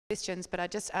questions, but I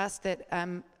just ask that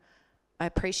I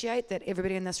appreciate that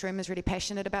everybody in this room is really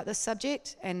passionate about this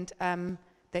subject, and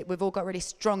that we've all got really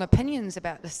strong opinions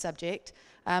about this subject.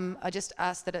 I just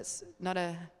ask that it's not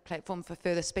a platform for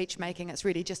further speech making, it's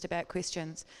really just about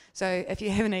questions. So if you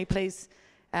have any, please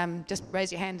just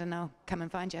raise your hand and I'll come and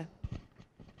find you.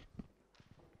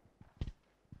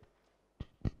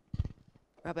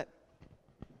 Robert.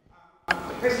 The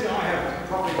question I have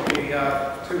probably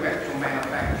two actual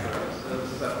manufacturers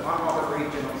is that I'm Robert,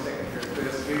 Regional Secretary of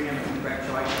First Union, and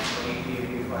congratulations to the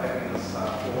EPMU for having this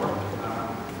forum.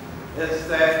 Is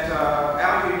that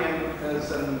our union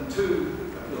is in two,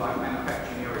 if you like,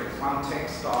 manufacturing areas, one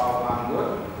textile, one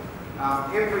wood.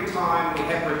 Every time we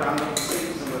have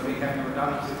redundancies, and we've been having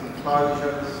redundancies and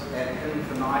closures ad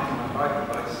infinitum in both of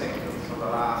those sectors for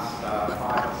the last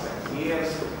 5 or 6 years,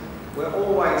 we're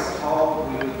always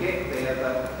told we will get there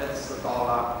that it's the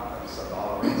dollar, it's the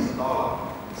dollar, it's the dollar.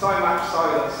 So much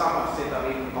so that some have said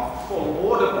they've even got full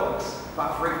order books,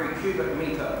 but for every cubic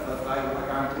metre that they were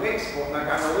going to export, they're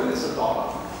going to lose $1.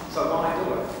 So why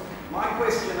do it? My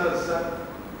question is that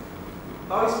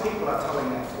those people are telling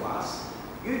that to us,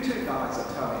 you two guys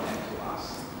are telling that to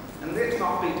us, and let's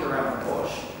not beat around the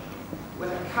bush.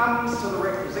 When it comes to the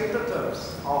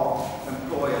representatives of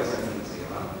employers in New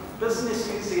Zealand, Business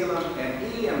New Zealand and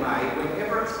EMA,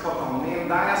 whenever it's put on them,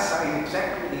 they are saying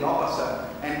exactly the opposite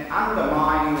and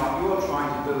undermining what you're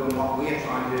trying to do and what we're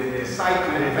trying to do. There's safe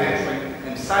manufacturing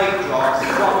and safe jobs.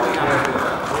 What are we going to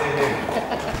do?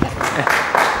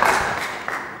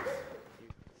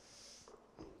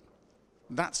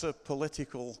 That's a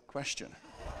political question.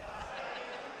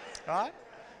 All right?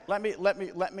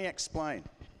 Let me explain.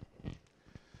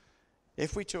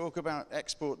 If we talk about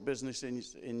export business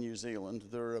in New Zealand,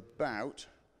 there are about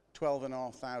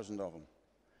 12,500 of them.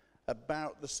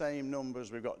 About the same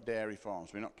numbers we've got dairy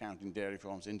farms. We're not counting dairy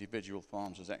farms, individual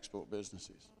farms as export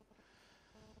businesses.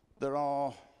 There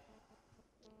are,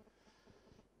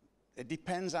 it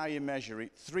depends how you measure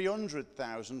it,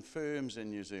 300,000 firms in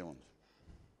New Zealand.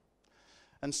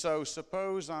 And so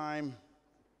suppose I'm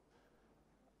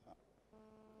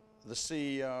the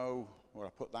CEO, or I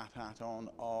put that hat on,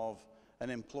 of an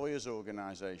employers'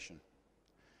 organisation.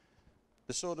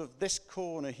 The sort of this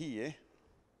corner here,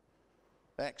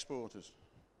 exporters.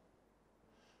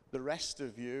 The rest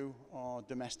of you are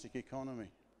domestic economy.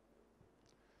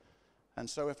 And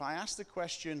so if I ask the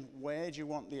question, where do you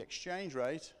want the exchange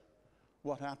rate?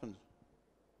 What happens?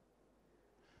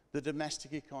 The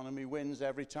domestic economy wins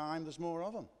every time there's more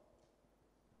of them.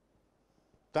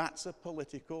 That's a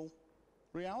political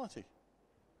reality.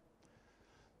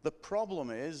 The problem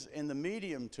is, in the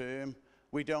medium term,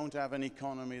 we don't have an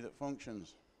economy that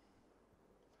functions.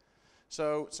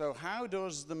 So how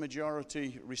does the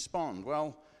majority respond?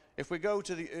 Well, if we go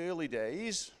to the early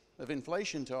days of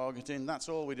inflation targeting, that's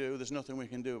all we do. There's nothing we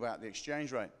can do about the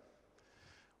exchange rate.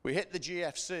 We hit the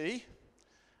GFC,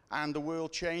 and the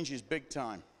world changes big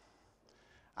time.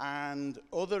 And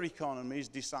other economies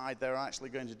decide they're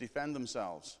actually going to defend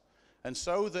themselves. And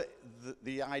so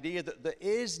the idea that there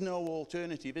is no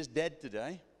alternative is dead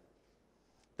today.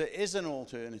 There is an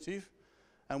alternative,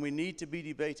 and we need to be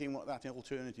debating what that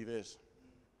alternative is.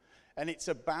 And it's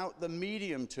about the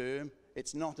medium term,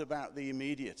 it's not about the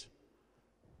immediate.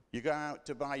 You go out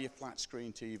to buy your flat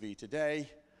screen TV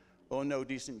today, or no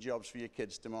decent jobs for your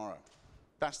kids tomorrow.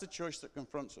 That's the choice that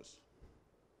confronts us.